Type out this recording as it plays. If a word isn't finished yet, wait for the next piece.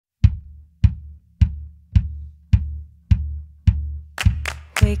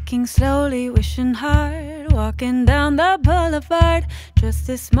Taking slowly, wishing hard, walking down the boulevard. Just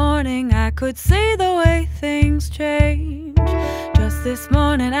this morning I could see the way things change. Just this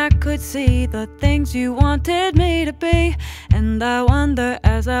morning I could see the things you wanted me to be. And I wonder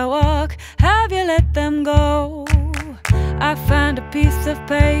as I walk, have you let them go? I find a piece of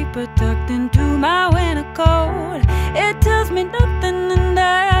paper tucked into my winter coat. It tells me nothing and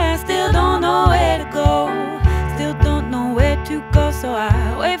I still don't know where to go. Still don't know where to go, so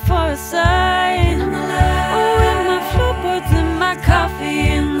I wait for a sign. Oh, with my floorboards and my coffee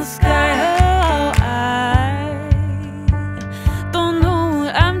in the sky. Oh, I don't know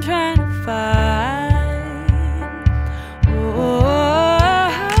what I'm trying to find. Oh,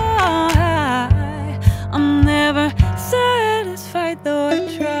 I'm never satisfied though I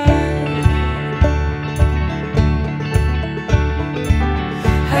try.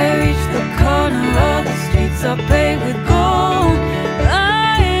 I reach the corner, all the streets are paved with gold.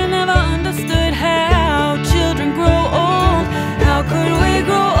 I never understood how children grow old. How could we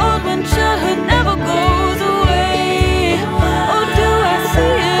grow old when childhood never goes away? Oh, do I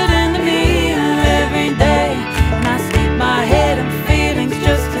see it in the mirror every day? And I sleep my head in feelings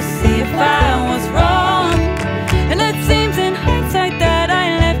just to see if I was wrong. And it seems in hindsight that I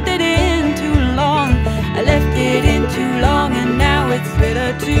left it in too long. I left it in too long and now it's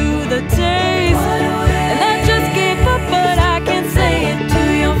bitter to the taste. And I just gave up, but I can't say it to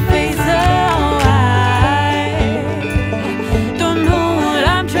your face. Oh, I don't know what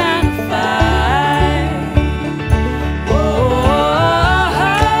I'm trying to find. Oh,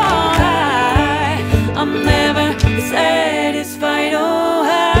 I'm never satisfied. Oh,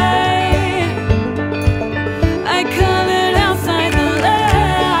 I colored outside the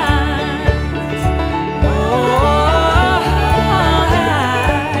lines. Oh,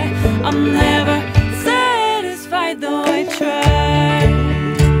 I'm never satisfied though I try.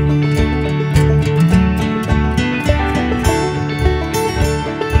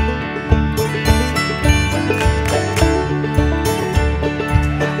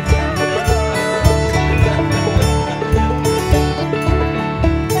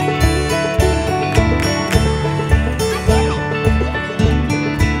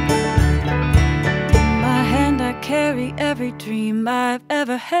 In my hand I carry every dream I've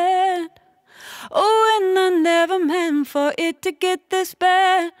ever had. Oh, and I never meant for it to get this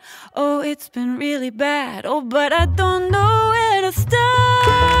bad. Oh, it's been really bad. Oh, but I don't know where to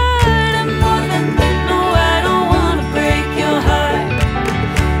start. And more than that, no, I don't wanna break your heart.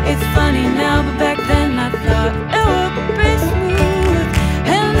 It's funny now, but back